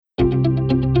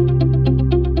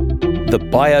The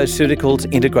Bioceuticals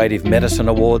Integrative Medicine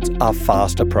Awards are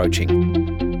fast approaching.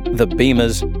 The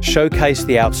Beamers showcase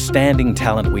the outstanding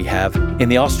talent we have in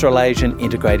the Australasian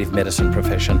integrative medicine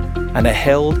profession and are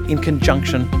held in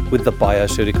conjunction with the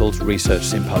Bioceuticals Research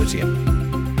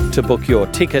Symposium. To book your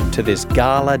ticket to this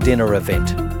gala dinner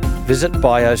event, visit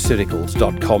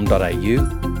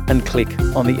bioceuticals.com.au and click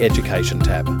on the Education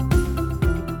tab.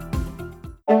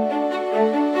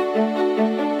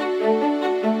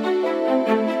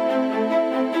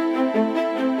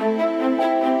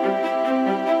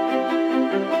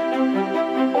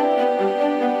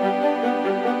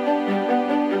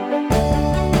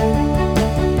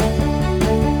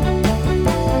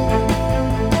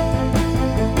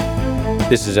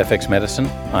 This is FX Medicine.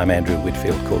 I'm Andrew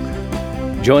Whitfield Cook.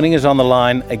 Joining us on the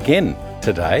line again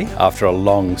today, after a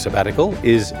long sabbatical,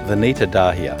 is Vanita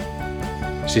Dahia.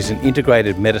 She's an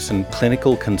integrated medicine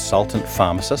clinical consultant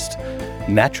pharmacist,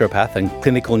 naturopath and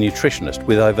clinical nutritionist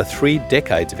with over 3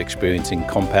 decades of experience in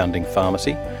compounding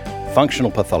pharmacy,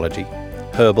 functional pathology,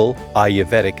 herbal,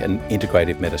 Ayurvedic and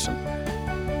integrative medicine.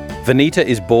 Vanita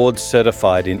is board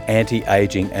certified in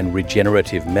anti-aging and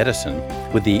regenerative medicine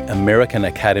with the American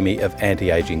Academy of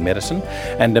Anti-Aging Medicine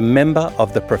and a member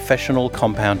of the Professional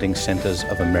Compounding Centres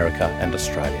of America and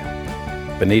Australia.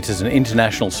 Vanita is an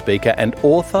international speaker and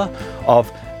author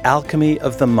of Alchemy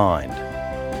of the Mind.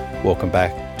 Welcome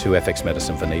back to FX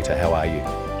Medicine, Vanita. How are you?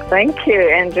 Thank you,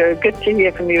 Andrew. Good to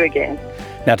hear from you again.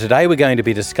 Now, today we're going to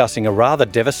be discussing a rather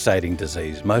devastating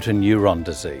disease, motor neuron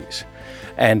disease,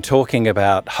 and talking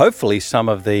about, hopefully, some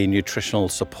of the nutritional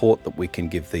support that we can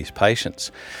give these patients.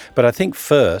 But I think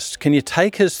first, can you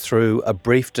take us through a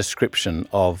brief description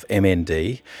of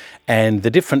MND and the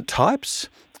different types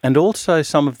and also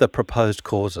some of the proposed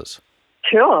causes?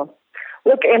 Sure.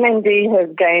 Look, MND has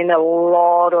gained a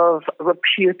lot of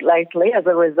repute lately as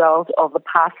a result of the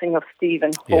passing of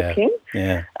Stephen Hawking.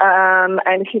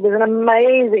 And he was an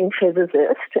amazing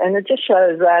physicist, and it just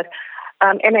shows that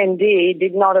MND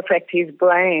did not affect his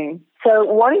brain. So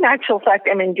what in actual fact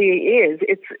MND is,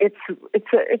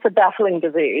 it's a baffling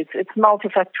disease. It's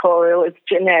multifactorial, it's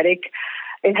genetic,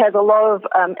 it has a lot of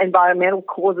environmental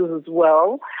causes as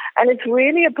well, and it's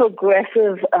really a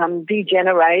progressive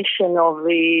degeneration of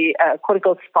the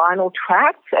corticospinal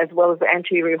tract as well as the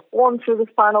anterior horn through the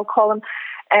spinal column,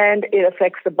 and it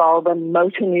affects the bulb and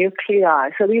motor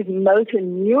nuclei. So these motor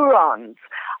neurons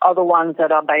are the ones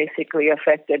that are basically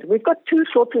affected. We've got 2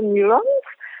 sorts of neurons.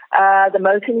 The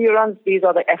motor neurons, these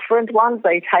are the efferent ones.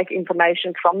 They take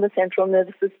information from the central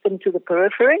nervous system to the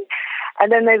periphery.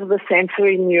 And then there's the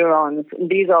sensory neurons.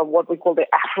 These are what we call the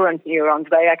afferent neurons.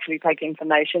 They actually take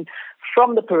information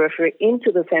from the periphery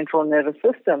into the central nervous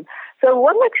system. So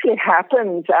what actually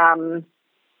happens, I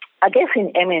guess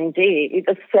in MND, is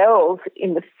the cells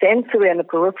in the sensory and the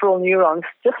peripheral neurons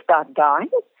just start dying.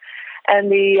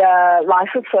 And the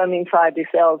lysosome inside the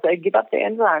cells, they give up the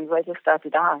enzymes, they just start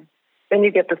to die. Then you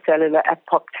get the cellular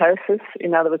apoptosis.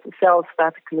 In other words, the cells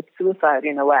start to commit suicide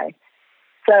in a way.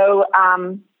 So,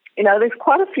 there's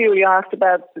quite a few. You asked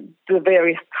about the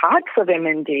various types of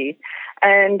MND.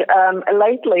 And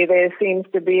lately there seems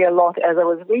to be a lot, as I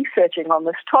was researching on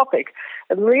this topic,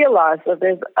 I realized that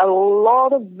there's a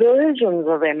lot of versions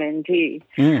of MND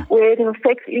where it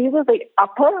affects either the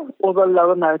upper or the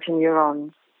lower motor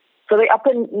neurons. So the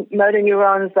upper motor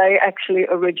neurons, they actually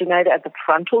originate at the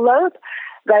frontal lobe.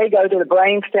 They go to the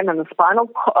brainstem and the spinal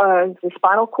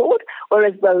cord,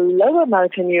 whereas the lower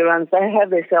motor neurons, they have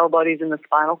their cell bodies in the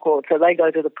spinal cord, so they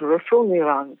go to the peripheral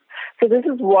neurons. So this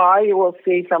is why you will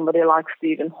see somebody like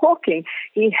Stephen Hawking.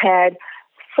 He had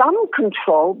some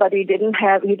control, but he didn't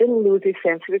lose his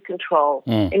sensory control.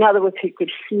 In other words, he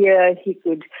could hear, he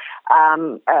could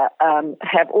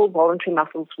have all voluntary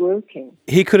muscles working.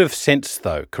 He could have sensed,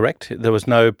 though, correct? There was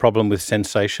no problem with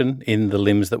sensation in the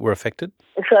limbs that were affected?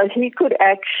 So he could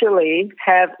actually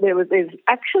have, there's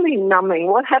actually numbing.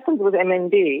 What happens with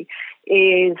MND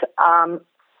is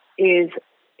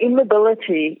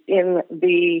immobility in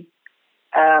the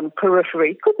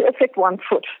periphery. It could affect one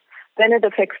foot. Then it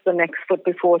affects the next foot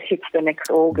before it hits the next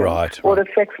organ. Right. Or it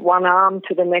affects one arm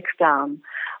to the next arm.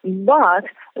 But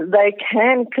they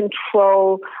can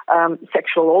control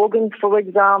sexual organs, for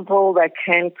example. They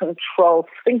can control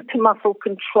sphincter muscle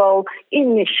control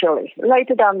initially.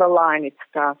 Later down the line, it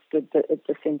starts to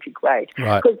disintegrate.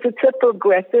 Right. Because it's a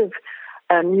progressive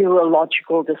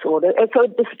neurological disorder. So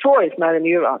it destroys motor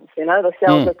neurons, the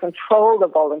cells that control the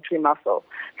voluntary muscle.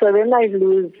 So then they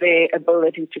lose their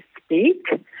ability to speak,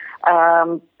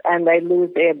 and they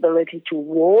lose their ability to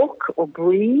walk or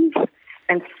breathe,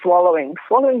 and swallowing.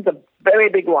 Swallowing is a very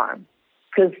big one.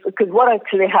 Because what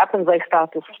actually happens, they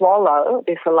start to swallow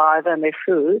their saliva and their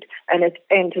food, and it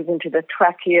enters into the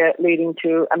trachea, leading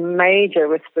to a major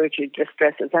respiratory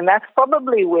distresses. And that's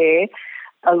probably where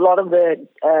a lot of the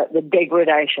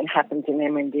degradation happens in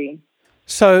MND.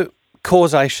 So,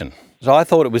 causation. So I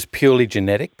thought it was purely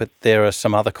genetic, but there are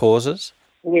some other causes?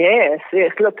 Yes.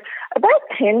 Look, about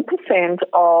 10%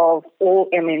 of all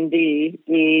MND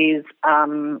is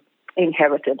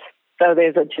inherited. So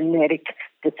there's a genetic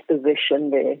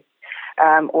disposition there.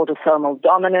 Autosomal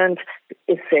dominant,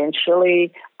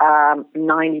 essentially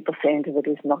 90% of it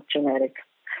is not genetic.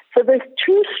 So there's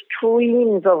two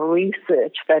streams of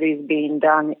research that is being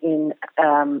done in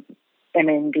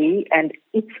MND and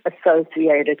its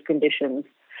associated conditions.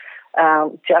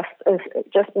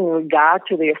 Just in regard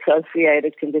to the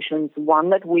associated conditions, one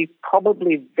that we're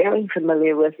probably very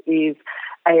familiar with is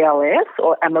ALS,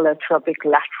 or amyotrophic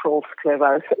lateral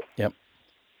sclerosis. Yep.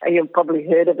 You've probably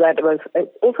heard of that.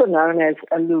 It's also known as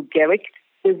a Lou Gehrig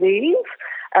disease.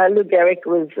 Lou Gehrig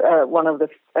was one of the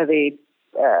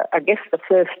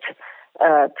first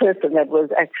person that was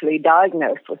actually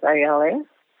diagnosed with ALS.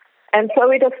 And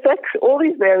so it affects all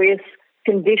these various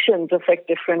conditions, affect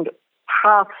different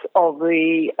parts of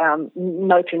the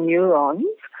motor neurons.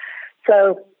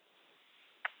 So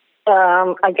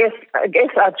I guess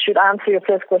I should answer your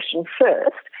first question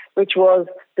first, which was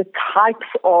the types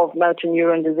of motor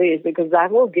neuron disease, because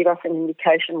that will give us an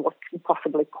indication what can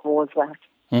possibly cause that.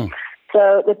 Mm.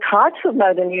 So the types of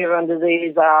motor neuron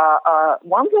disease are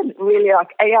ones that really,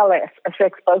 like ALS,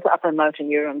 affects both upper motor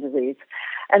neuron disease.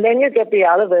 And then you get the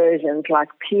other versions like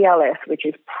PLS, which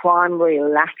is primary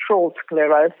lateral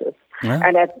sclerosis,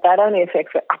 and that only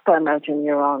affects the upper motor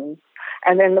neurons.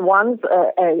 And then the ones,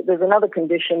 there's another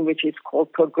condition which is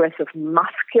called progressive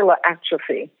muscular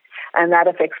atrophy, and that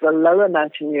affects the lower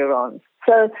motor neurons.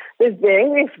 So there's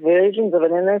various versions of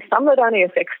it, and there's some that only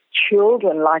affects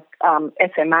children, like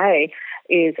SMA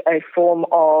is a form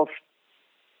of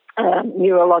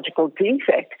neurological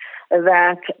defect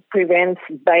that prevents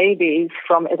babies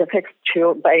from, it affects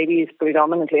babies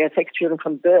predominantly, it affects children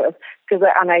from birth because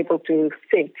they're unable to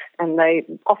sit, and they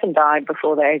often die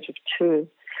before the age of 2.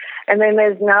 And then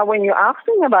there's now, when you're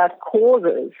asking about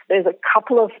causes, there's a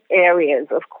couple of areas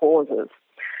of causes.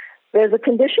 There's a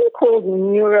condition called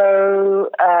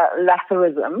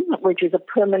neurolathyrism, which is a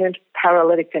permanent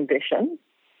paralytic condition,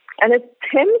 and it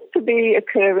tends to be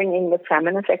occurring in the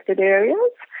famine-affected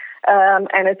areas,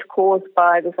 and it's caused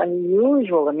by this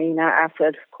unusual amino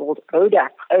acid called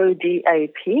ODAP,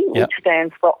 O-D-A-P, which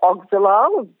stands for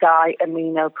oxalate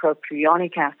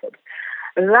diaminopropionic acid.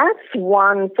 That's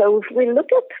one. So if we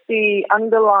look at the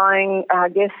underlying,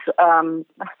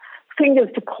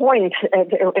 fingers to point,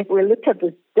 if we look at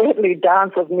the deadly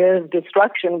dance of nerve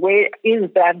destruction, where is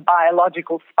that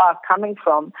biological spark coming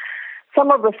from?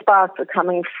 Some of the sparks are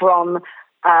coming from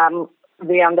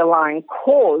the underlying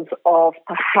cause of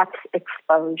perhaps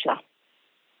exposure.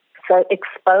 So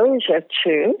exposure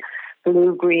to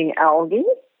blue-green algae.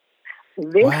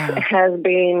 This has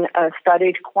been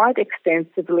studied quite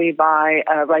extensively by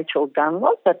Rachel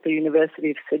Dunlop at the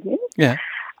University of Sydney. Yeah.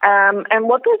 And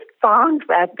what they've found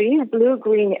that these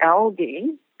blue-green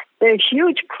algae, they're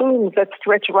huge plumes that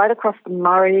stretch right across the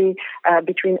Murray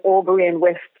between Albury and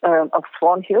west of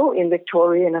Swan Hill in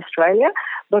Victoria in Australia,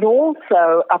 but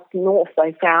also up north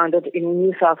they found it in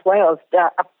New South Wales,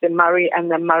 up the Murray and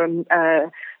the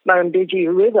Murrumbidgee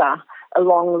River.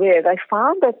 Along there, they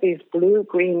found that these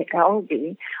blue-green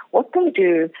algae, what they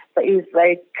do is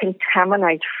they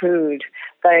contaminate food.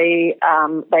 They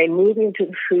move into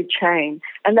the food chain,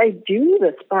 and they do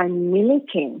this by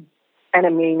mimicking an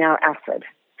amino acid.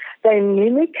 They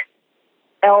mimic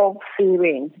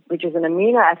L-serine, which is an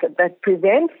amino acid that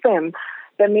prevents the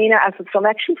amino acids from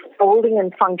actually folding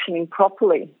and functioning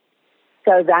properly.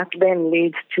 So that then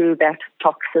leads to that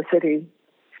toxicity.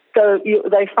 So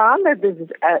they found that this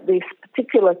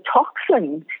particular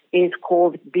toxin is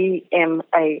called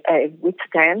BMAA, which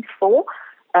stands for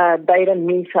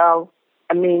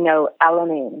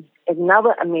beta-methylaminoalanine,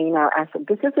 another amino acid.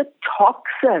 This is a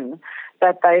toxin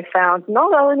that they found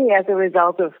not only as a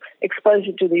result of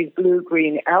exposure to these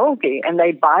blue-green algae, and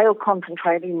they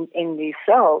bioconcentrate in these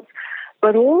cells,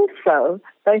 but also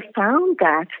they found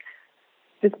that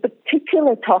this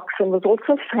particular toxin was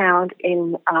also found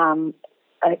in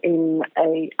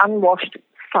a unwashed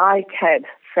cycad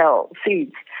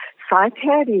seeds.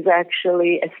 Cycad is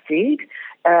actually a seed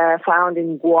found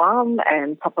in Guam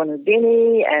and Papua New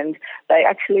Guinea, and they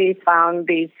actually found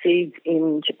these seeds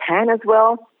in Japan as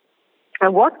well.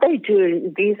 And what they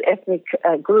do, these ethnic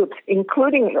groups,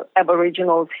 including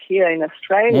Aboriginals here in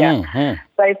Australia,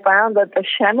 they found that the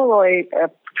Chamaroi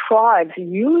tribes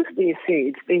use these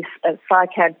seeds, these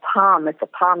cycad palm, it's a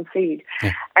palm seed,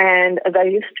 and they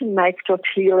used to make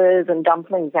tortillas and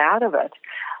dumplings out of it.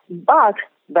 But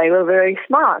they were very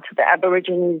smart. The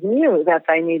Aborigines knew that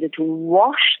they needed to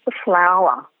wash the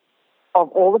flour of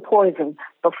all the poison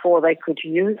before they could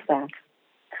use that.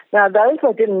 Now, those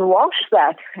that didn't wash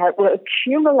that were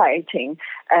accumulating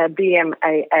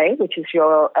BMAA, which is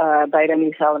your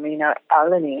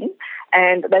beta-methylaminoalanine,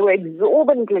 and they were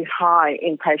exorbitantly high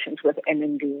in patients with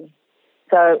MND.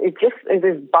 So it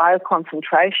is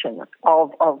bioconcentration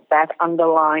of that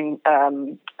underlying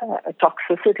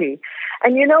toxicity.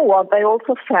 And you know what? They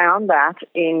also found that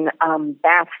in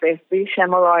bats. There's these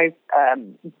Chamaroi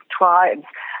tribes.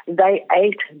 They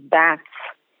ate bats.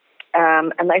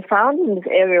 And they found in this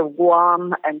area of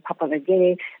Guam and Papua New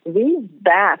Guinea, these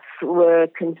bats were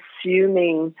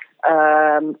consuming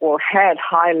or had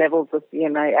high levels of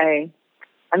BMAA.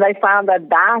 And they found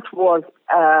that was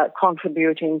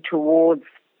contributing towards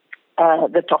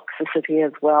the toxicity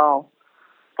as well.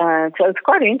 So it's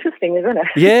quite interesting, isn't it?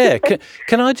 Yeah.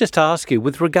 Can I just ask you,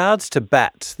 with regards to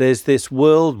bats, there's this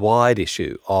worldwide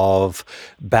issue of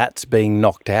bats being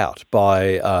knocked out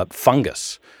by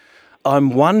fungus.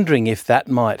 I'm wondering if that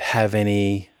might have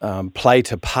any play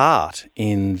to part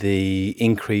in the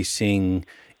increasing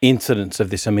incidence of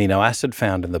this amino acid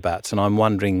found in the bats. And I'm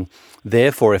wondering,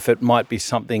 therefore, if it might be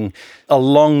something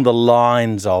along the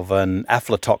lines of an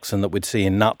aflatoxin that we'd see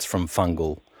in nuts from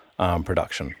fungal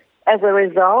production. As a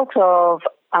result of,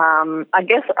 I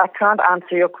guess I can't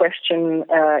answer your question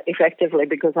effectively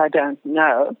because I don't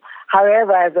know.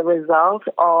 However, as a result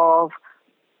of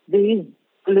these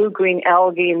blue-green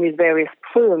algae in these various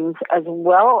plumes, as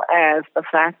well as the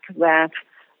fact that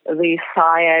these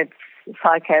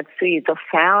cycad seeds are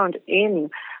found in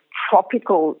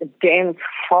tropical, dense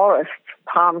forests,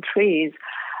 palm trees,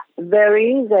 there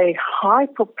is a high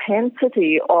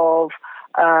propensity of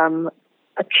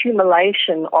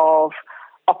accumulation of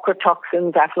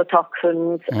ochratoxins,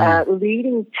 aflatoxins,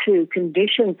 leading to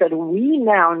conditions that we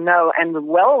now know and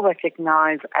well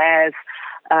recognize as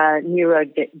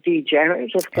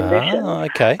neurodegenerative conditions.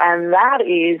 Okay. And that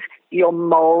is your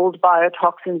mold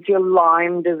biotoxins, your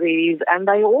Lyme disease, and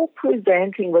they all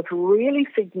presenting with really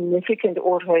significant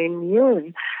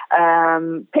autoimmune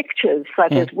pictures,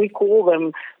 such as we call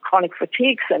them chronic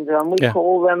fatigue syndrome, we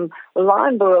call them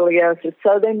Lyme borreliosis.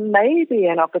 So there may be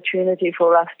an opportunity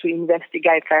for us to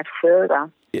investigate that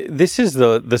further. This is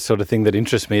the sort of thing that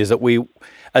interests me, is that we,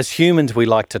 as humans, we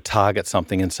like to target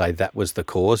something and say that was the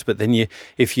cause, but then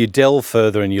if you delve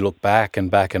further and you look back and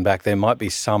back and back, there might be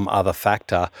some other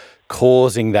factor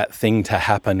causing that thing to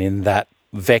happen in that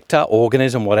vector,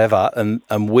 organism, whatever, and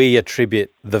we attribute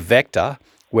the vector,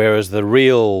 whereas the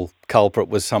real culprit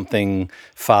was something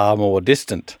far more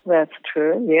distant. That's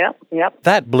true, yep.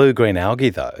 That blue-green algae,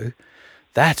 though,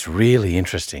 that's really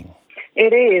interesting.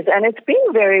 It is, and it's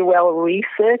been very well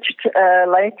researched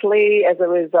lately as a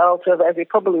result of, as you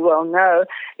probably well know,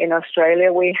 in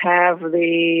Australia we have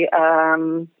the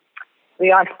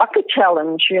Ice Bucket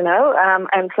Challenge,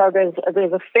 and so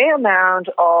there's a fair amount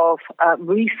of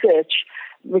research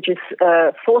which is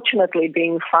fortunately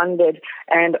being funded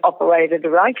and operated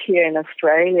right here in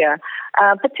Australia,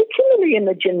 particularly in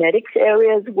the genetics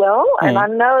area as well. And I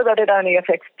know that it only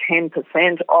affects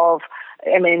 10% of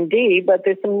MND, but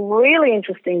there's some really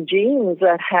interesting genes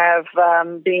that have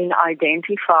been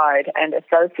identified and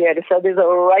associated. So there's a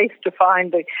race to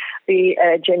find the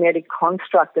genetic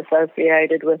construct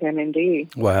associated with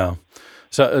MND. Wow.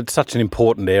 So it's such an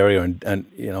important area and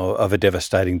of a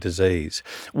devastating disease.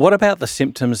 What about the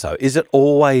symptoms, though? Is it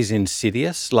always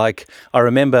insidious? Like, I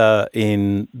remember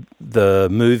in the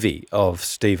movie of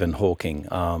Stephen Hawking.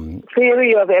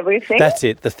 Theory of Everything? That's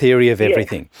it, The Theory of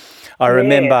Everything. I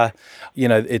remember,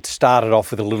 it started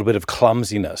off with a little bit of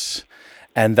clumsiness.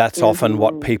 And that's often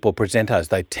what people present as.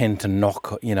 They tend to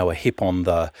knock, a hip on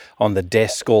the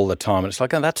desk all the time. And it's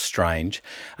like, oh, that's strange.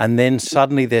 And then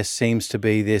suddenly there seems to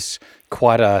be this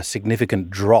quite a significant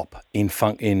drop in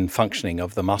functioning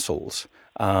of the muscles.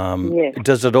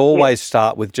 Does it always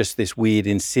start with just this weird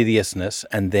insidiousness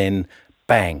and then,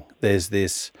 bang, there's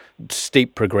this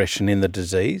steep progression in the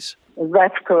disease?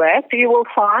 That's correct. You will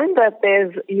find that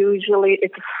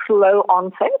it's a slow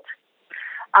onset.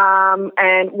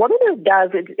 And what it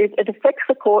does, it affects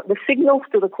the signals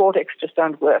to the cortex just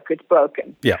don't work. It's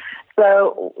broken. Yeah.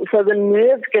 So the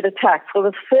nerves get attacked. So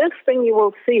the first thing you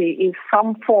will see is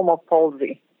some form of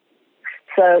palsy.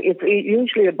 So it's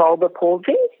usually a bulbar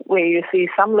palsy where you see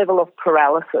some level of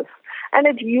paralysis. And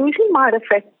it usually might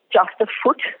affect just a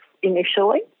foot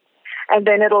initially, and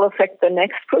then it'll affect the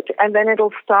next foot, and then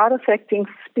it'll start affecting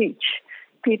speech.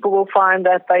 People will find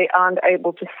that they aren't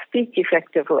able to speak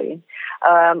effectively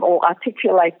or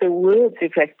articulate the words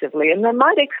effectively, and they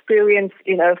might experience,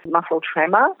 muscle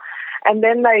tremor. And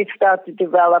then they start to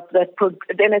develop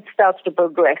then it starts to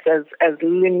progress as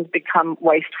limbs become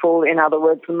wasteful. In other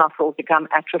words, the muscles become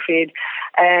atrophied.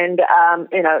 And,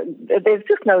 there's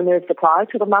just no nerve supply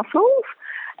to the muscles.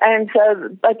 And so,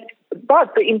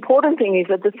 but the important thing is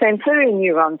that the sensory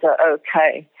neurons are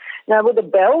okay. Now, with the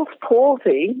Bell's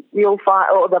palsy, you'll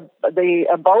find, or the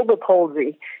bulbar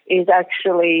palsy is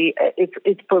actually,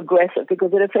 it's progressive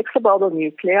because it affects the bulbar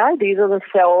nuclei. These are the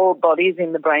cell bodies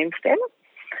in the brainstem.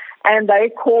 And they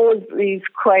cause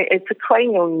it's a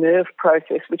cranial nerve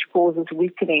process which causes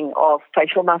weakening of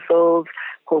facial muscles,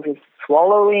 causes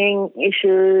swallowing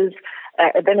issues,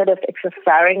 then it affects the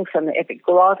pharynx and the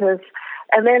epiglottis.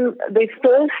 And then the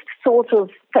first sort of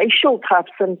facial type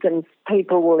symptoms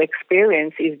people will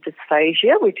experience is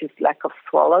dysphagia, which is lack of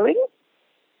swallowing.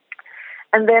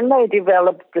 And then they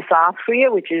develop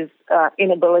dysarthria, which is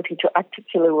inability to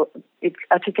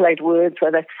articulate words,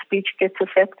 so that speech gets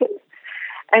affected.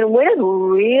 And when it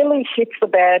really hits the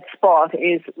bad spot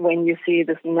is when you see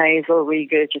this nasal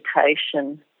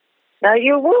regurgitation. Now,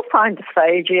 you will find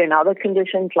dysphagia in other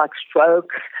conditions like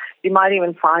stroke. You might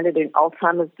even find it in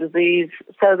Alzheimer's disease.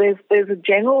 So there's a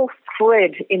general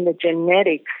thread in the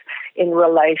genetics in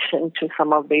relation to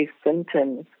some of these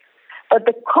symptoms. But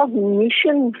the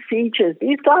cognition features,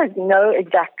 these guys know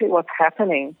exactly what's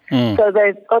happening. So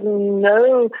there's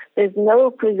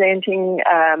no presenting,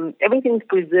 everything's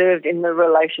preserved in the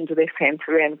relation to their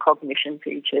sensory and cognition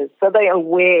features. So they're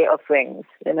aware of things,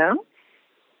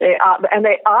 And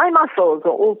their eye muscles are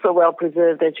also well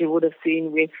preserved, as you would have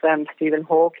seen with Stephen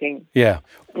Hawking. Yeah.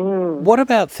 What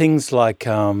about things like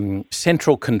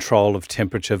central control of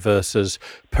temperature versus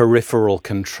peripheral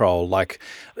control? Like,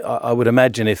 I would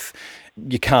imagine if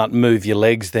you can't move your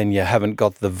legs, then you haven't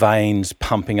got the veins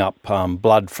pumping up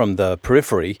blood from the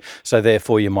periphery, so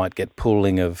therefore you might get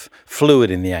pooling of fluid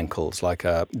in the ankles, like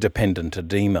a dependent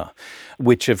edema,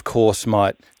 which of course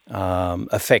might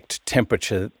affect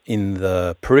temperature in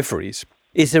the peripheries.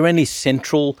 Is there any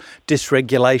central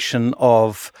dysregulation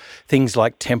of things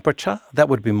like temperature? That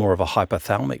would be more of a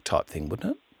hypothalamic type thing,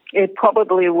 wouldn't it? It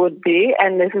probably would be,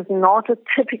 and this is not a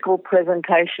typical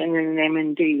presentation in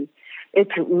MND.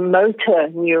 It's motor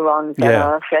neurons that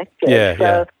are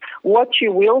affected. What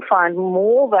you will find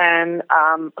more than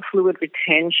fluid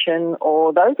retention,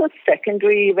 or those are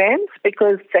secondary events,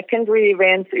 because secondary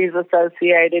events is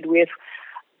associated with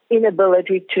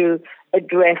inability to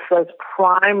address those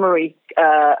primary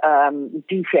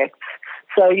defects.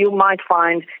 So you might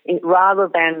find, rather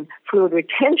than fluid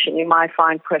retention, you might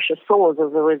find pressure sores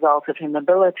as a result of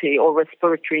inability, or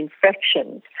respiratory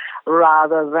infections,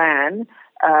 rather than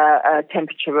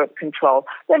temperature control.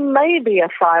 There may be a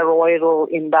thyroidal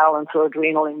imbalance or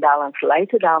adrenal imbalance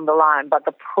later down the line, but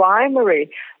the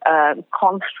primary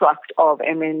construct of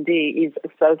MND is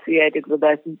associated with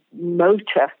that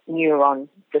motor neuron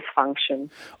dysfunction.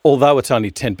 Although it's only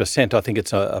 10%, I think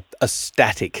it's a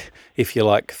static, if you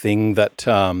like, thing that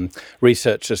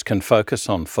researchers can focus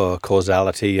on for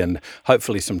causality and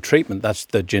hopefully some treatment. That's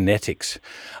the genetics.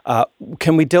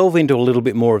 Can we delve into a little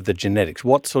bit more of the genetics?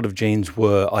 What sort of genes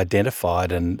were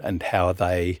identified and how are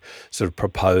they sort of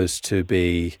proposed to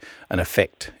be an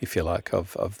effect, if you like,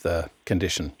 of the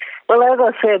condition? Well, as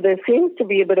I said, there seems to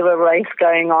be a bit of a race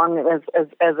going on as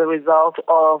a result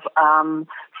of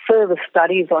further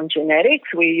studies on genetics.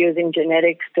 We're using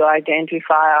genetics to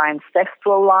identify our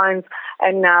ancestral lines,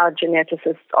 and now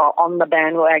geneticists are on the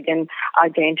bandwagon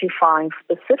identifying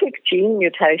specific gene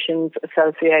mutations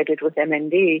associated with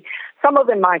MND. Some of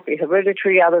them might be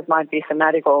hereditary, others might be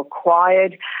somatic or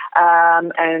acquired,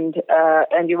 and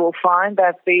you will find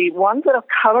that the ones that are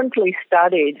currently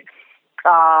studied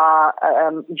are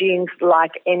genes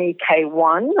like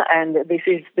NEK1, and this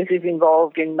is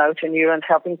involved in motor neurons,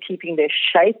 helping keeping the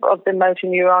shape of the motor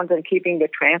neurons and keeping the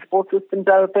transport systems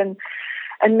open.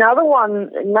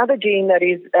 Another gene that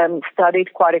is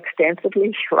studied quite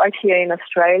extensively right here in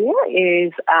Australia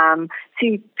is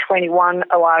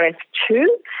C21ORF2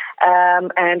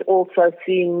 and also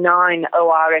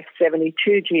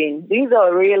C9ORF72 gene. These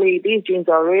genes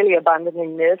are really abundant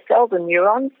in nerve cells and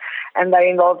neurons, and they're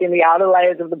involved in the outer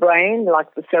layers of the brain,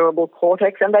 like the cerebral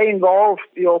cortex, and they involve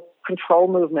your control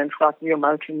movements, like your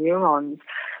motor neurons.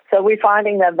 So we're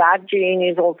finding that gene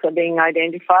is also being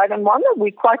identified, and one that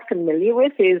we're quite familiar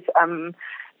with is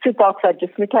superoxide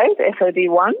dismutase,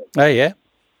 SOD1. Oh, yeah.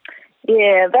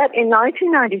 Yeah, that in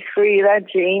 1993, that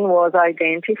gene was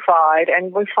identified,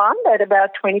 and we found that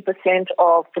about 20%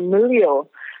 of familial.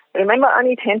 Remember,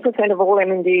 only 10% of all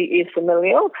MND is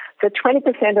familial, so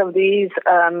 20% of these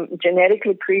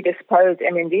genetically predisposed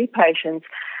MND patients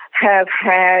have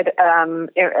had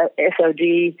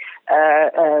SOD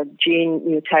gene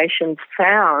mutations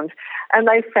found. And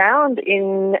they found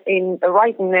in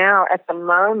right now at the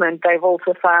moment, they've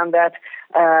also found that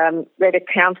that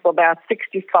accounts for about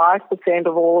 65%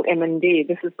 of all MND.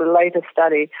 This is the latest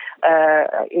study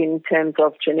in terms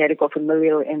of genetic or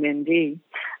familial MND.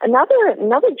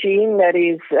 Another gene that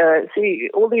is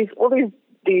all these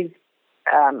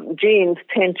genes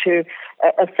tend to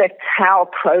affect how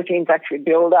proteins actually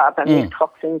build up and these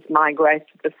toxins migrate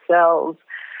to the cells.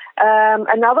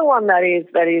 Another one that is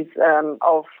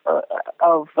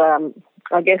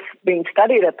I guess being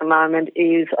studied at the moment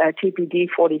is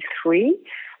TPD43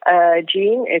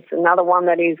 gene. It's another one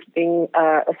that is being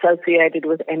associated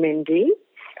with MND,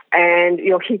 and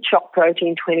your heat shock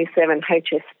protein 27,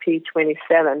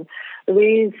 HSP27.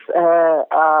 These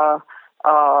are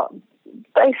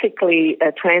basically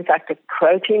transactive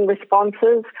protein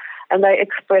responses, and they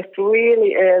expressed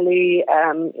really early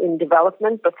in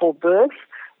development before birth,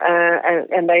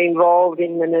 and they involved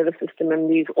in the nervous system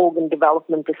and these organ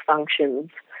development dysfunctions.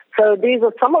 So these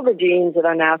are some of the genes that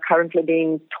are now currently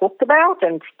being talked about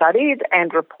and studied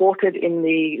and reported in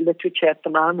the literature at the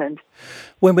moment.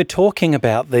 When we're talking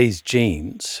about these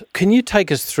genes, can you take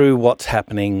us through what's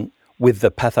happening with the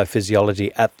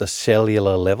pathophysiology at the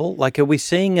cellular level? Like, are we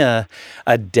seeing a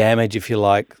damage, if you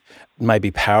like, maybe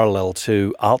parallel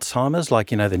to Alzheimer's, like,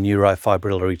 the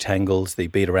neurofibrillary tangles, the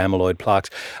beta amyloid plaques?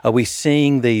 Are we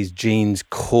seeing these genes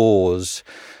cause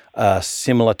a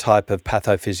similar type of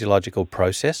pathophysiological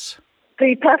process?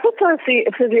 The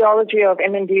pathophysiology of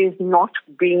MND is not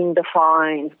being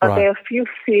defined, but There are a few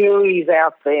theories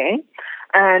out there,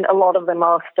 and a lot of them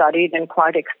are studied and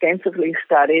quite extensively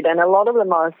studied, and a lot of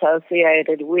them are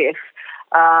associated with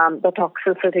the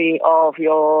toxicity of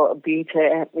your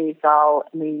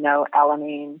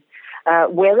beta-methylaminoalanine.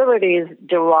 Whether it is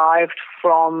derived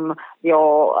from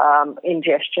your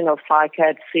ingestion of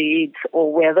cycad seeds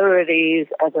or whether it is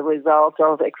as a result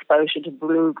of exposure to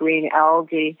blue-green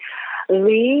algae,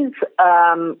 these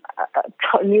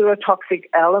neurotoxic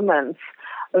elements,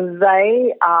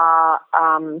 they are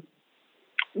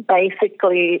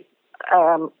basically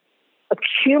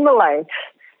accumulate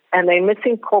and they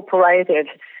misincorporated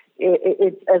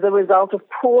it as a result of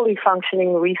poorly functioning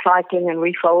recycling and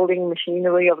refolding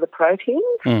machinery of the proteins.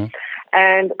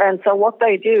 And so what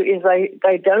they do is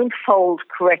they don't fold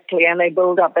correctly and they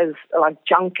build up as like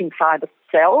junk inside the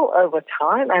cell over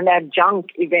time, and that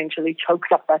junk eventually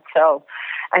chokes up that cell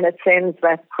and it sends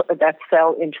that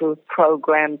cell into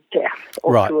programmed death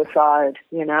or suicide,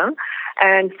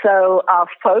 And so our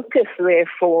focus,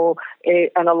 therefore,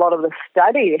 and a lot of the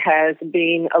study has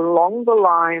been along the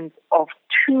lines of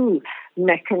two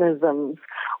mechanisms.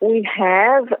 We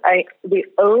have the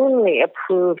only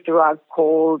approved drug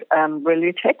called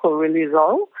Rilutec or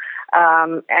Riluzole,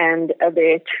 and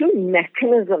there are two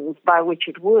mechanisms by which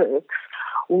it works.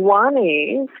 One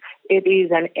is it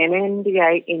is an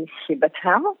NMDA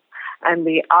inhibitor, and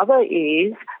the other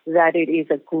is that it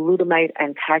is a glutamate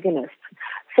antagonist.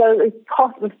 So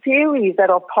the theories that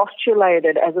are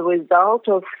postulated as a result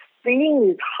of seeing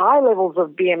these high levels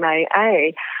of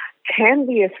BMAA can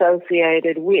be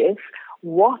associated with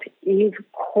what is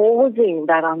causing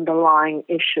that underlying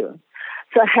issue.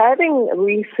 So having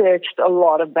researched a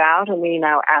lot about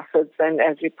amino acids, and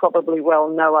as you probably well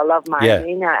know, I love my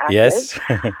amino acids. Yes.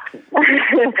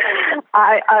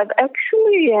 I've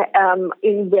actually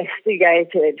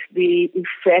investigated the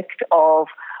effect of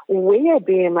where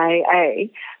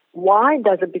BMAA, why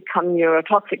does it become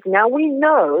neurotoxic? Now, we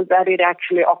know that it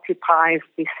actually occupies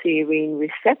the serine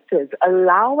receptors,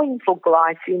 allowing for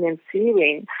glycine and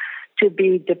serine to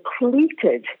be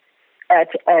depleted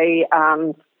at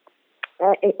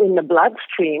in the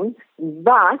bloodstream,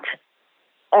 but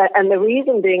and the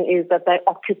reason being is that they're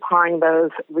occupying those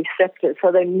receptors.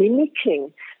 So they're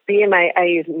mimicking,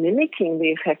 BMAA is mimicking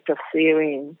the effect of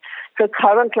serine. So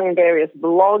currently in various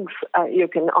blogs, you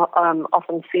can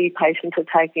often see patients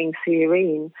are taking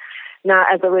serine. Now,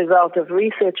 as a result of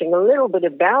researching a little bit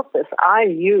about this, I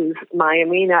use my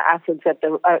amino acids at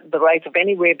the rate of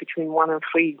anywhere between 1 and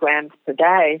 3 grams per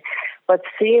day. But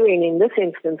serine in this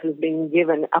instance has been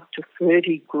given up to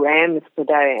 30 grams per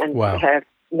day and have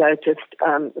noticed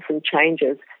some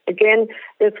changes. Again,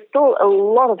 there's still a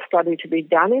lot of study to be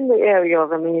done in the area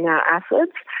of amino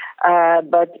acids,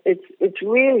 but it's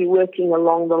really working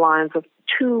along the lines of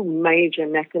two major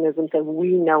mechanisms that we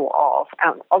know of.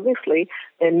 And obviously,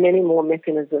 there are many more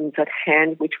mechanisms at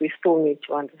hand which we still need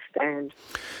to understand.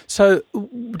 So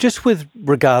just with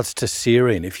regards to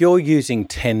serine, if you're using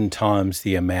 10 times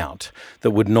the amount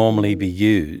that would normally be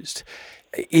used,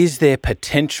 is there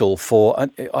potential for,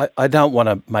 I don't want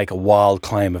to make a wild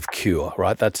claim of cure,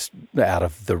 right? That's out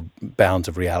of the bounds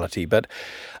of reality, but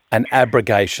an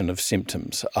abrogation of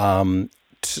symptoms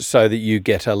so that you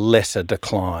get a lesser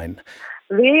decline?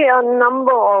 There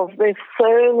are there's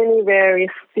so many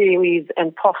various theories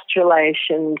and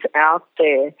postulations out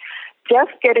there.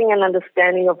 Just getting an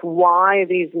understanding of why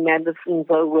these medicines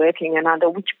are working and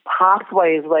under which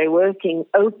pathways they're working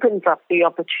opens up the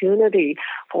opportunity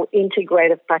for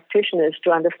integrative practitioners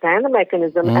to understand the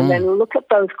mechanism and then look at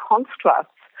those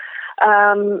constructs.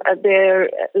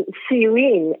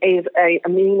 Serine is an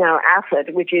amino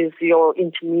acid, which is your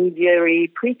intermediary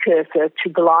precursor to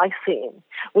glycine,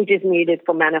 which is needed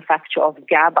for manufacture of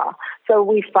GABA. So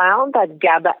we found that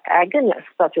GABA agonists,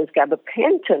 such as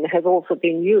gabapentin, have also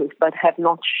been used, but have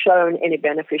not shown any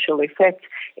beneficial effect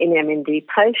in MND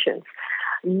patients.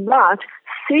 But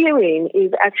serine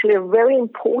is actually a very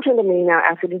important amino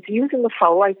acid. It's used in the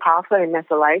folate pathway in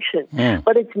methylation,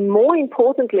 but it's more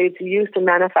importantly, it's used to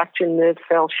manufacture nerve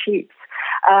cell sheets.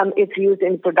 It's used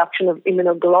in the production of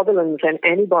immunoglobulins and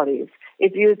antibodies.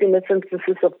 It's used in the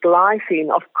synthesis of glycine,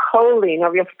 of choline,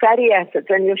 of your fatty acids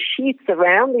and your sheets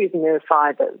around these nerve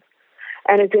fibers.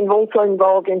 And it's also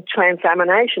involved in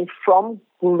transamination from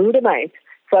glutamate.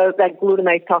 So that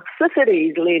glutamate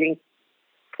toxicity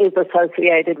is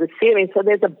associated with serine. So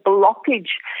there's a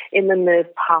blockage in the nerve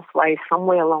pathway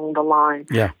somewhere along the line.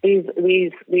 Yeah. These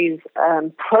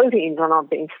proteins are not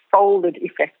being folded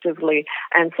effectively,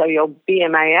 and so your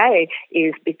BMAA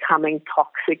is becoming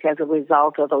toxic as a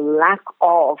result of a lack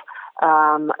of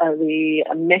the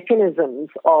mechanisms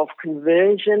of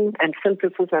conversion and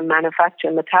synthesis and manufacture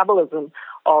and metabolism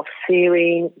of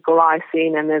serine,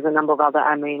 glycine, and there's a number of other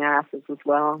amino acids as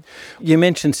well. You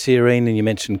mentioned serine and you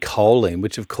mentioned choline,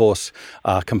 which of course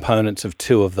are components of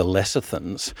two of the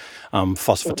lecithins,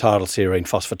 phosphatidylserine,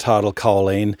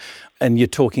 phosphatidylcholine, and you're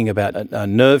talking about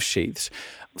nerve sheaths.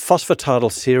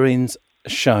 Phosphatidylserine's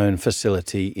shown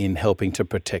facility in helping to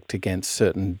protect against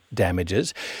certain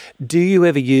damages. Do you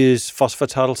ever use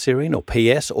phosphatidylserine or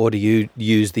PS, or do you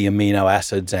use the amino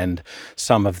acids and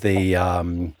some of the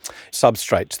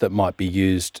substrates that might be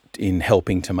used in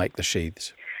helping to make the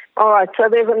sheaths? All right, so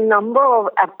there's a number of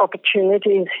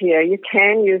opportunities here. You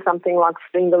can use something like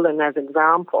Sphingolin as an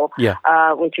example,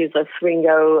 which is a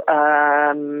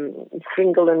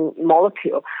Sphingolin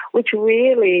molecule, which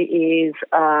really is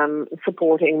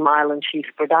supporting myelin sheath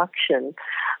production.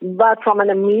 But from an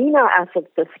amino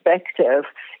acid perspective,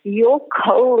 your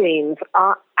cholines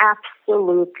are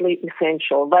absolutely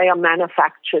essential. They are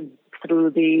manufactured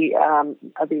through the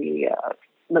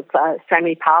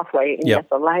SAMe pathway in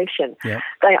methylation. Yep.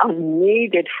 They are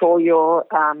needed for your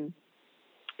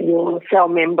cell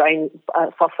membrane,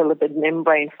 phospholipid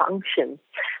membrane function.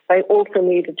 They also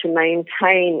needed to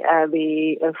maintain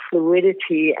the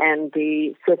fluidity and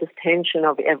the surface tension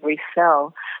of every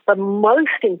cell. But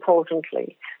most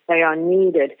importantly, they are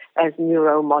needed as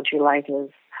neuromodulators.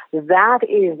 That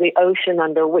is the ocean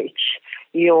under which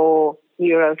your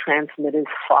neurotransmitters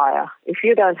fire. If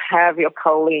you don't have your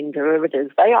choline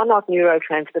derivatives, they are not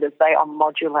neurotransmitters, they are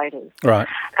modulators. Right.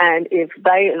 And if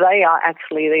they are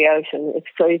actually the ocean.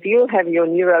 If you have your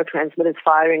neurotransmitters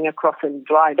firing across a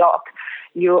dry dock,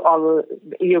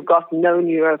 you've got no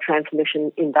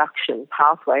neurotransmission induction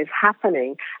pathways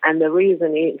happening, and the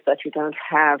reason is that you don't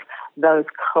have those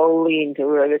choline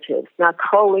derivatives. Now,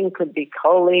 choline could be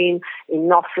choline,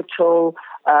 inositol,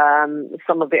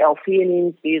 some of the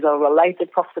L-theanines. These are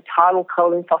related,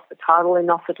 phosphatidylcholine,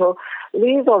 phosphatidylinositol.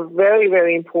 These are very,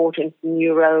 very important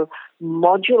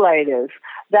neuromodulators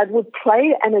that would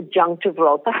play an adjunctive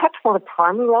role, perhaps not a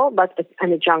primary role, but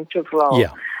an adjunctive role.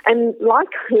 Yeah. And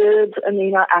like herbs,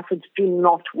 amino acids do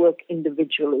not work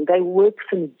individually. They work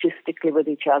synergistically with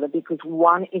each other because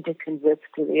one interconverts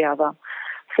to the other.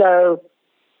 So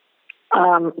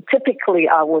typically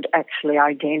I would actually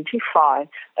identify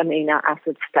amino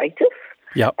acid status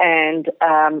and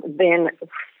then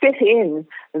fit in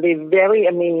the very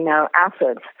amino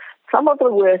acids. Some of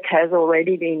the work has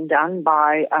already been done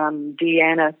by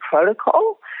Deanna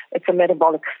Protocol. It's a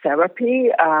metabolic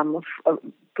therapy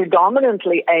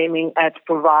predominantly aiming at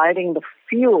providing the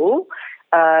fuel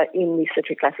in the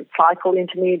citric acid cycle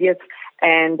intermediates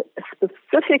and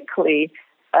specifically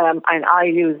and I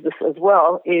use this as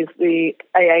well, is the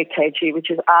AAKG, which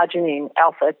is arginine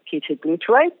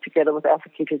alpha-ketoglutarate, together with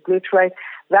alpha-ketoglutarate.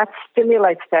 That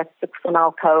stimulates that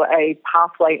 6-phenol-CoA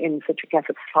pathway in the citric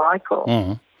acid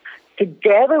cycle,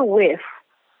 together with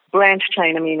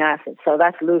branched-chain amino acids. So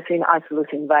that's leucine,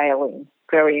 isoleucine, valine,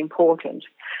 very important.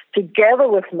 Together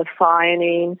with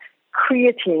methionine,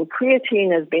 creatine.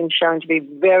 Creatine has been shown to be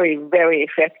very, very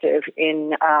effective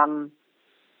in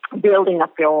building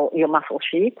up your muscle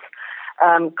sheets.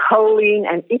 Choline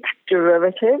and its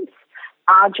derivatives,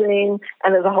 arginine,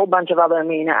 and there's a whole bunch of other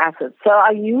amino acids. So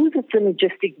I use a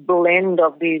synergistic blend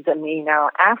of these amino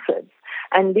acids.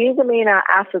 And these amino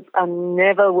acids are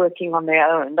never working on their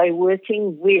own. They're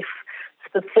working with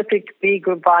specific B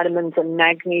group vitamins and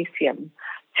magnesium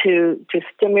to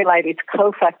stimulate. Its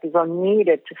cofactors are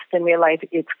needed to stimulate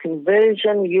its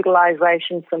conversion,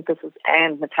 utilization, synthesis,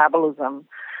 and metabolism.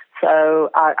 So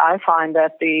I find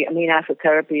that the amino acid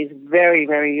therapy is very,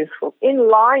 very useful, in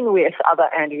line with other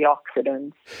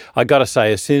antioxidants. I got to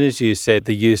say, as soon as you said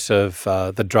the use of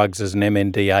the drugs as an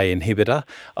MNDA inhibitor,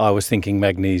 I was thinking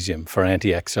magnesium for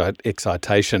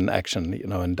anti-excitation action,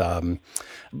 and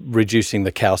reducing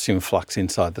the calcium flux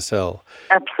inside the cell.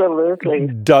 Absolutely.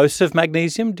 Dose of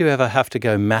magnesium? Do you ever have to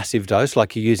go massive dose,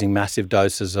 like you're using massive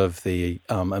doses of the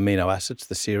amino acids,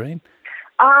 the serine?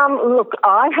 Look,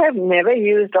 I have never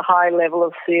used a high level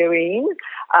of serine.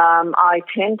 I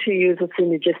tend to use a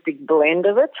synergistic blend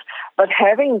of it, but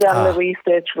having done the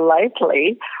research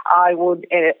lately, I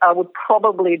would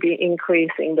probably be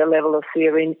increasing the level of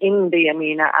serine in the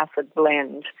amino acid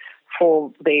blend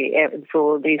for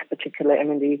these particular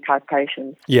MND type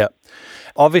patients. Yeah.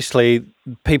 Obviously,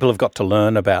 people have got to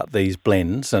learn about these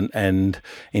blends and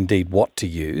indeed what to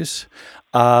use.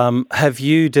 Have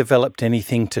you developed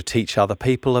anything to teach other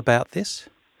people about this?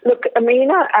 Look,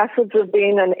 amino acids have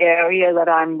been an area that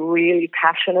I'm really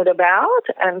passionate about.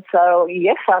 And so,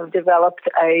 yes, I've developed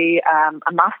a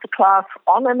masterclass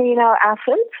on amino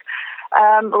acids.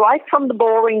 Right from the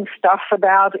boring stuff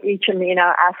about each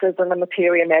amino acid and the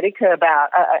materia medica about,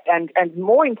 and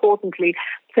more importantly,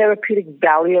 therapeutic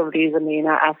value of these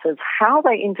amino acids, how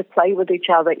they interplay with each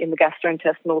other in the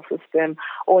gastrointestinal system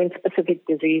or in specific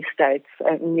disease states,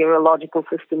 neurological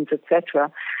systems,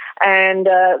 etc. And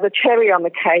the cherry on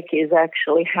the cake is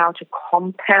actually how to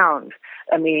compound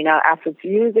amino acids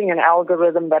using an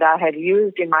algorithm that I had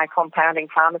used in my compounding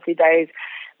pharmacy days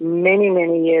many,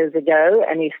 many years ago,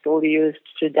 and is still used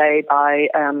today by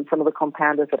some of the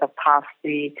compounders that I've passed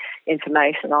the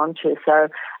information on to. So,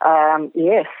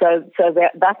 yes, so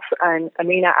that's an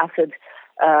amino acid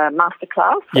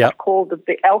masterclass. Yep. It's called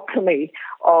The Alchemy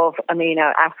of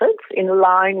Amino Acids, in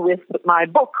line with my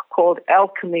book called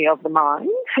Alchemy of the Mind.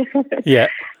 Yeah.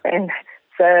 And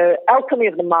so Alchemy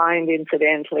of the Mind,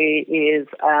 incidentally, is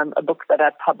a book that I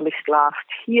published last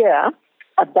year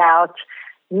about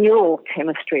neural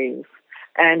chemistries.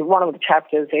 And one of the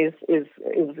chapters is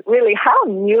really how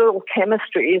neural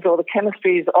chemistries, or the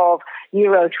chemistries of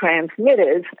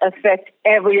neurotransmitters, affect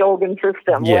every organ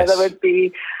system, yes. Whether it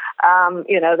be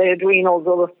the adrenals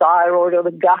or the thyroid or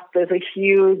the gut. There's a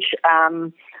huge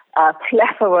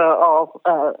plethora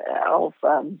of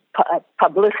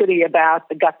publicity about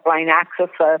the gut-brain axis.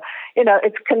 So,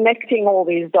 it's connecting all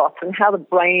these dots and how the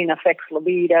brain affects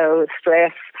libido,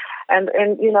 stress, and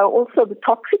also the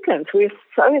toxicants. We're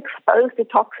so exposed to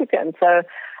toxicants. So,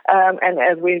 and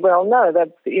as we well know,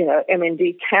 that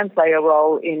MND can play a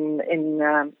role in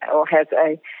or has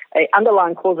a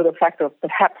underlying causative factor of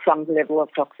perhaps some level of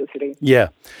toxicity. Yeah.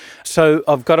 So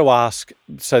I've got to ask,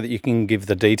 so that you can give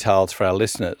the details for our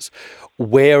listeners,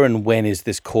 where and when is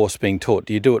this course being taught?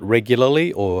 Do you do it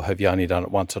regularly, or have you only done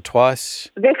it once or twice?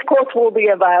 This course will be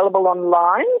available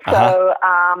online. So.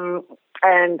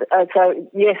 So,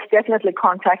 yes, definitely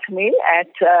contact me at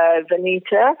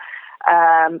Vanita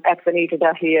at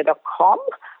vanitadahia.com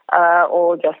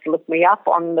or just look me up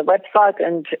on the website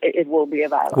and it will be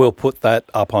available. We'll put that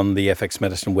up on the FX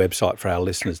Medicine website for our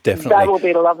listeners, definitely. That will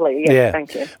be lovely, yes, yeah.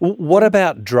 Thank you. What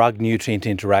about drug-nutrient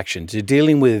interactions? You're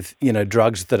dealing with,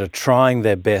 drugs that are trying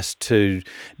their best to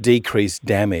decrease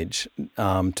damage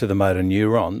to the motor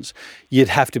neurons. You'd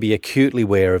have to be acutely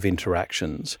aware of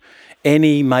interactions.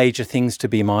 Any major things to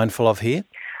be mindful of here?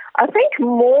 I think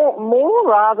more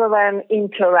rather than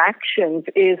interactions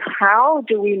is how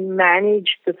do we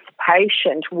manage this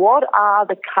patient? What are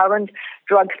the current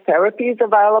drug therapies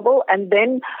available? And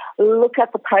then look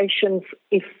at the patient's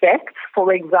effects.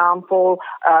 For example,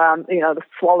 the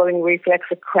swallowing reflex,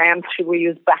 the cramps. Should we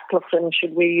use baclofen?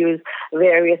 Should we use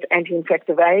various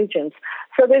anti-infective agents?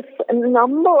 So there's a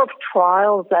number of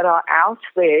trials that are out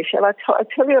there. Shall I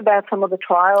tell you about some of the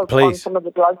trials on some of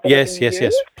the drugs that Yes,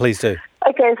 please do.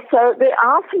 Okay, so there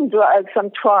are some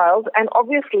trials, and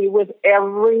obviously with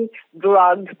every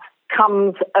drug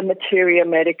comes a materia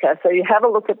medica. So you have a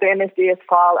look at the MSDS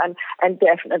file and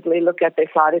definitely look at their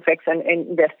side effects and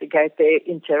investigate their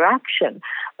interaction.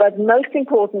 But most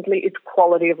importantly, it's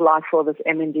quality of life for this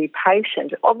MND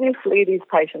patient. Obviously, these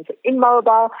patients are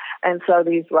immobile, and so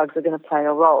these drugs are going to play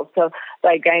a role. So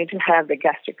they're going to have the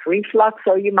gastric reflux,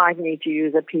 so you might need to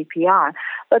use a PPI.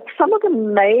 But some of the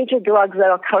major drugs that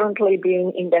are currently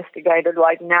being investigated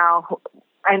right now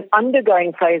and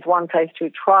undergoing phase 1, phase 2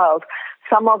 trials,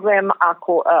 some of them are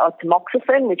called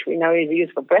tamoxifen, which we know is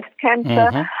used for breast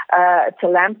cancer,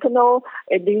 telampanol.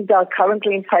 These are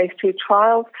currently in phase 2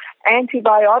 trials.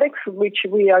 Antibiotics, which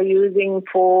we are using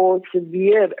for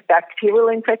severe bacterial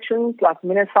infections like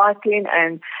minocycline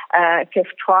and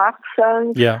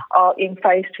ceftriaxone, are in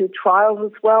phase 2 trials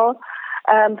as well.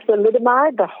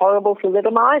 Thalidomide, the horrible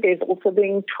thalidomide, is also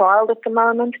being trialed at the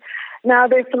moment. Now,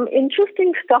 there's some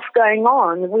interesting stuff going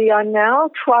on. We are now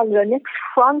trying the next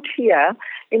frontier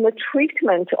in the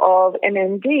treatment of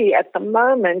MND at the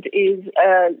moment is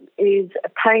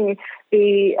paying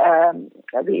the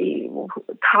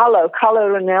Carlo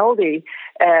Rinaldi.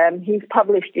 He's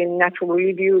published in Natural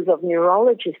Reviews of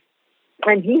Neurology,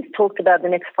 and he's talked about the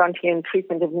next frontier in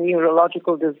treatment of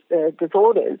neurological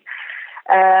disorders.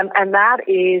 And that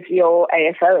is your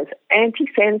ASOs,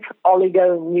 antisense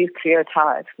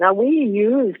oligonucleotides. Now, we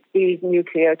use these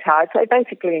nucleotides. They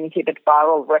basically inhibit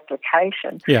viral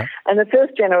replication. Yeah. And the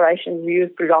first generation is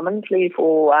used predominantly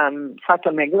for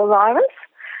cytomegalovirus.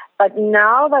 But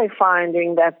now they're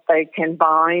finding that they can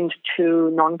bind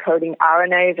to non-coding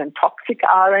RNAs and toxic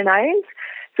RNAs.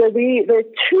 So there are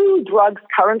 2 drugs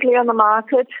currently on the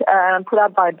market put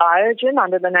out by Biogen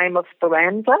under the name of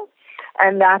Speranza.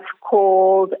 And that's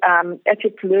called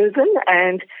eteplirsen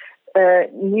and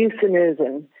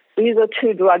nusinersen. These are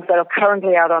 2 drugs that are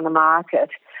currently out on the market,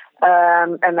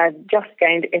 and they've just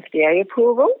gained FDA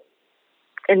approval.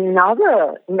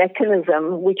 Another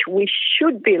mechanism which we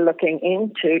should be looking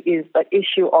into is the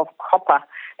issue of copper,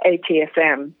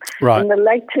 ATSM. Right. In the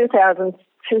late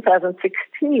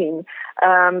 2016,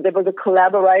 there was a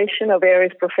collaboration of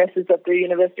various professors at the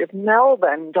University of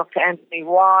Melbourne, Dr. Anthony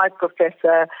White,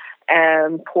 Professor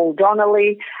Paul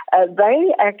Donnelly.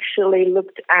 They actually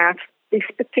looked at this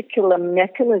particular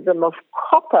mechanism of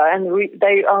copper, and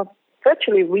they are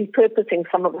virtually repurposing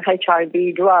some of the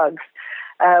HIV drugs,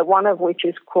 one of which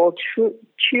is called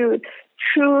Truimeg,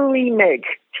 Triumeq,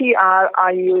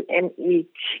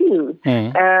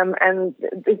 and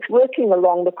it's working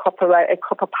along the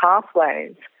copper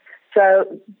pathways. So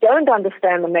don't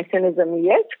understand the mechanism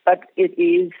yet, but it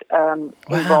is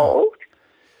involved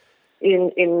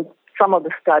in some of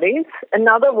the studies.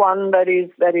 Another one that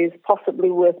is possibly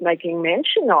worth making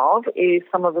mention of is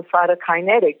some of the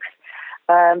cytokinetics.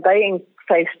 They in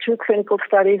phase 2 clinical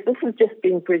studies. This has just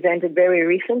been presented very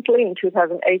recently in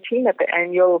 2018 at the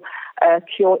annual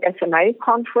Cure SMA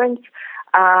conference.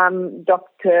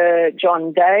 Dr.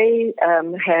 John Day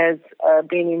has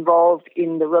been involved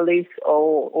in the release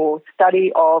or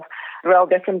study of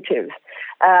reldesemtiv.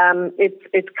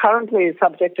 It's currently a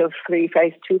subject of 3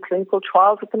 phase 2 clinical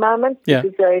trials at the moment. Yeah.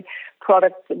 This is a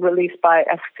product released by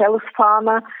Astellas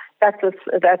Pharma. That's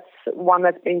one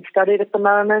that's been studied at the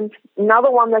moment.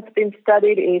 Another one that's been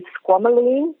studied is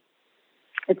squamulene.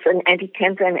 It's an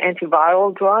anti-cancer and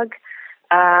antiviral drug.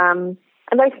 And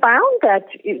they found that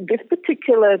this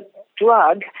particular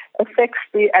drug affects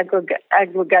the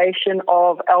aggregation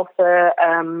of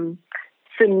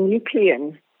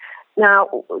alpha-synuclein. Now,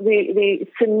 the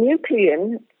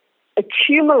synuclein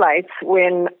accumulates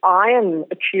when iron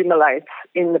accumulates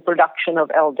in the production of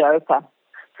L-DOPA.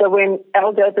 So when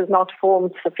L-DOPA is not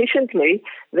formed sufficiently,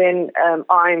 then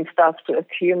iron starts to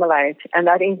accumulate, and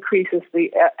that increases the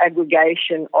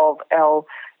aggregation of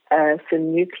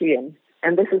L-synuclein.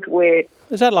 And this is where...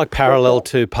 Is that like parallel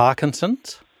to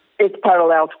Parkinson's? It's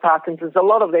parallel to Parkinson's. A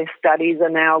lot of their studies are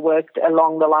now worked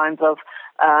along the lines of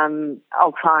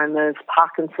Alzheimer's,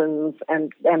 Parkinson's,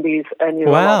 and these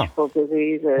neurological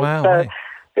diseases. Wow. So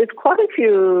there's quite a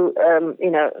few,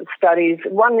 studies.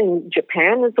 One in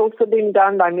Japan has also been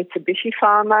done by Mitsubishi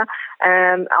Pharma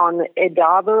on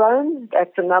edaravone.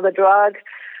 That's another drug.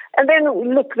 And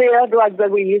then, look, there are drugs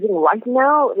that we're using right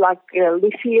now, like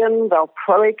lithium,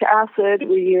 valproic acid.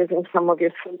 We're using some of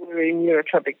your ciliary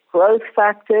neurotropic growth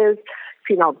factors,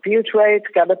 phenylbutyrate,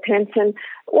 gabapentin,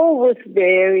 all with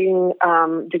varying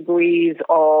degrees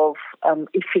of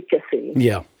efficacy.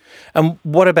 Yeah. And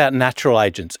what about natural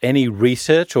agents? Any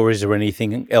research, or is there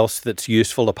anything else that's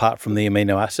useful apart from the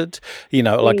amino acids? You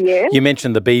know, like you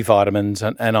mentioned the B vitamins,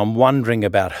 and I'm wondering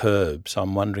about herbs.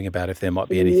 I'm wondering about if there might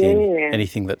be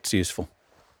anything that's useful.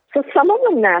 So some of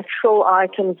the natural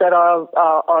items that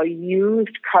are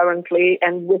used currently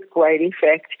and with great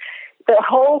effect, the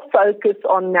whole focus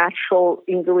on natural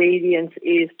ingredients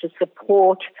is to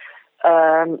support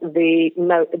the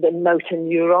motor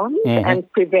neurons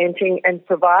and preventing and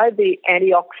provide the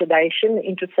antioxidation,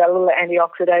 intracellular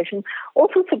antioxidation,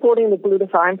 also supporting the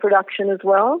glutathione production as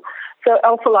well. So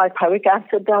alpha-lipoic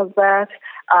acid does that.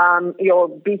 Your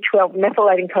B12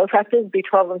 methylating cofactors,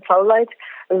 B12 and folate,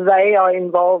 they are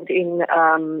involved in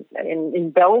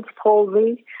Bell's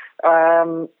palsy.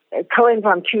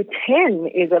 Coenzyme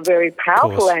Q10 is a very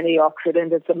powerful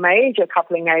antioxidant. It's a major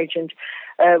coupling agent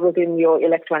within your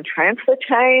electron transfer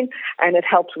chain, and it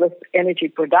helps with energy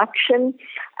production.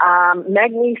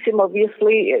 Magnesium,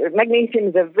 obviously, magnesium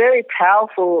is a very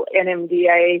powerful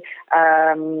NMDA.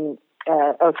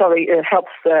 It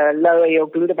helps lower your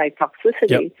glutamate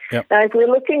toxicity. Yep. Now, if we're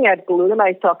looking at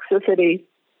glutamate toxicity,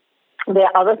 there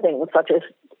are other things such as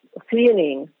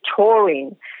theanine,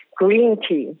 taurine, green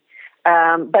tea,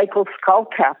 Bakel's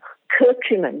skullcap,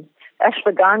 curcumin,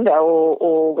 ashwagandha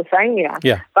or withania,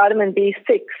 vitamin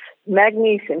B6,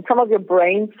 magnesium, some of your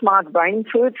smart brain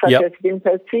foods such as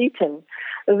vinpocetine.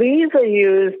 These are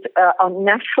used on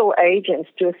natural agents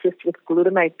to assist with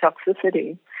glutamate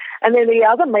toxicity. And then the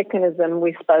other mechanism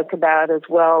we spoke about as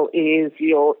well is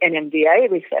your NMDA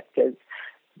receptors.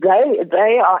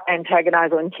 They are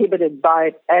antagonized or inhibited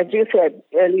by, as you said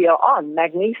earlier on,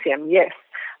 magnesium, yes.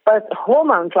 But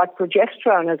hormones like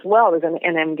progesterone as well is an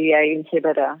NMDA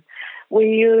inhibitor. We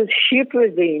use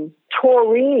huperzine,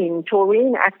 taurine.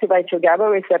 Taurine activates your GABA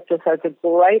receptor, so it's a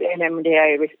great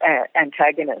NMDA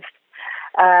antagonist.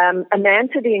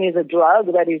 Amantadine is a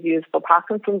drug that is used for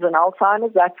Parkinson's and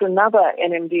Alzheimer's. That's another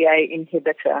NMDA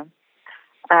inhibitor.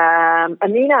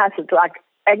 Amino acids like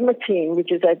agmatine,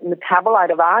 which is a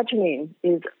metabolite of arginine,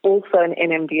 is also an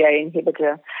NMDA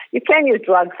inhibitor. You can use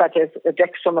drugs such as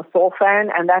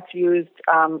dextromethorphan, and that's used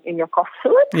in your cough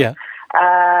syrup. Yeah.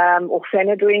 Or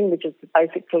phenadrine, which is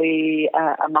basically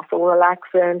a muscle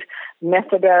relaxant,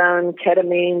 methadone,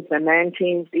 ketamine,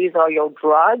 memantines. These are your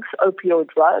drugs, opioid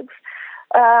drugs.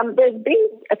 There's been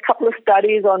a couple of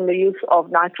studies on the use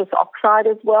of nitrous oxide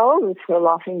as well, which is a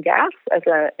laughing gas, as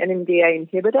an NMDA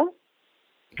inhibitor.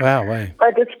 Wow, way.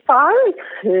 But as far as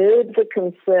herbs are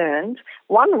concerned,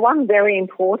 one very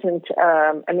important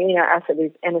amino acid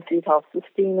is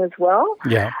N-acetylcysteine as well.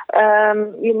 Yeah.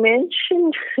 You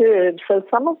mentioned herbs, so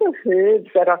some of the herbs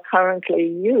that are currently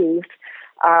used,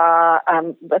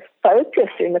 the focus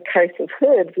in the case of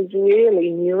herbs is really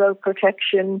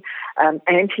neuroprotection,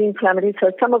 anti-inflammatory.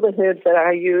 So some of the herbs that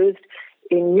are used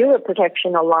in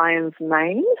neuroprotection are lion's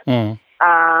mane.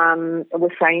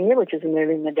 Withania, which is a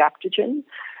nervine adaptogen.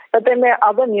 But then there are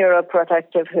other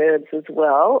neuroprotective herbs as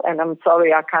well, and I'm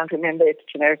sorry I can't remember its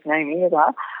generic name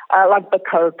either, like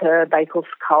bacopa, Bakel's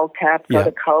skullcap,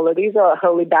 Coca-Cola. These are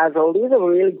holy basil. These are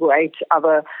really great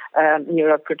other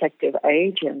neuroprotective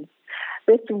agents.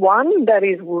 There's one that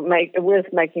is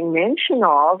worth making mention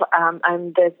of,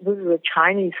 and this is a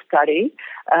Chinese study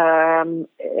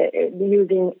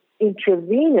using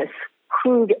intravenous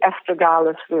crude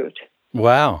astragalus root.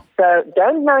 Wow. So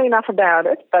don't know enough about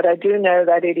it, but I do know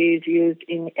that it is used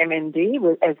in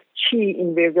MND as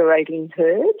qi-invigorating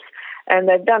herbs, and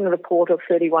they've done a report of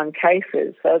 31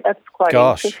 cases, so that's quite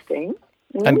interesting.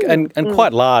 And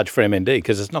quite large for MND,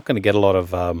 because it's not going to get a lot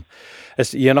of,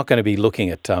 you're not going to be looking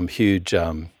at huge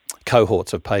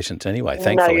cohorts of patients anyway,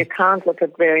 thankfully. No, you can't look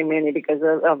at very many because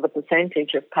of the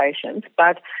percentage of patients,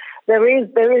 but there is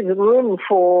room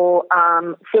for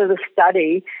further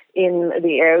study in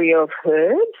the area of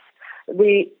herbs.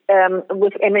 With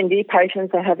MND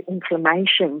patients, they have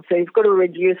inflammation, so you've got to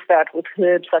reduce that with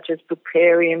herbs such as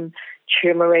Buprarium,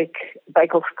 turmeric,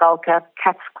 Bakel's skullcap,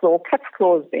 cat's claw. Cat's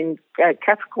claw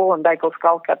and Bakel's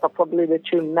skullcap are probably the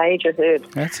two major herbs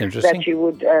that you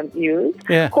would use.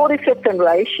 Yeah. Cordyceps and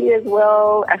reishi as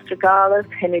well, astragalus,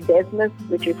 hemidesmus,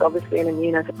 which is obviously an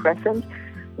immunosuppressant.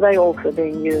 They also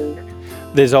being used.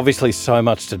 There's obviously so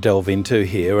much to delve into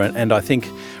here, and I think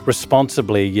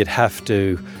responsibly you'd have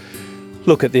to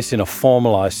look at this in a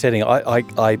formalised setting,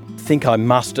 I think I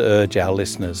must urge our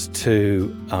listeners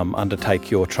to undertake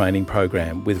your training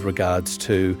program with regards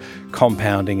to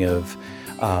compounding of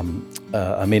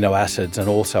amino acids and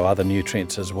also other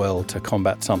nutrients as well to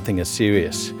combat something as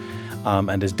serious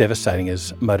and as devastating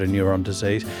as motor neuron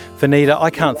disease. Vanita, I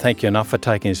can't thank you enough for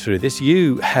taking us through this.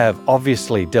 You have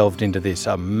obviously delved into this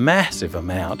a massive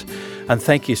amount, and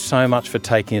thank you so much for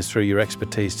taking us through your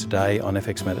expertise today on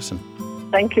FX Medicine.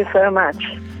 Thank you so much.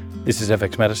 This is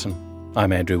FX Medicine.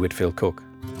 I'm Andrew Whitfield Cook.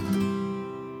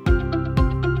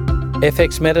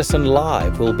 FX Medicine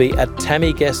Live will be at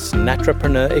Tammy Guest's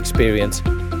Natrapreneur Experience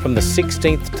from the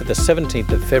 16th to the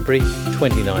 17th of February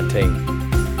 2019.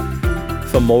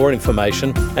 For more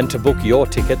information and to book your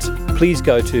tickets, please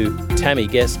go to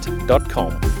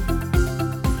tammyguest.com.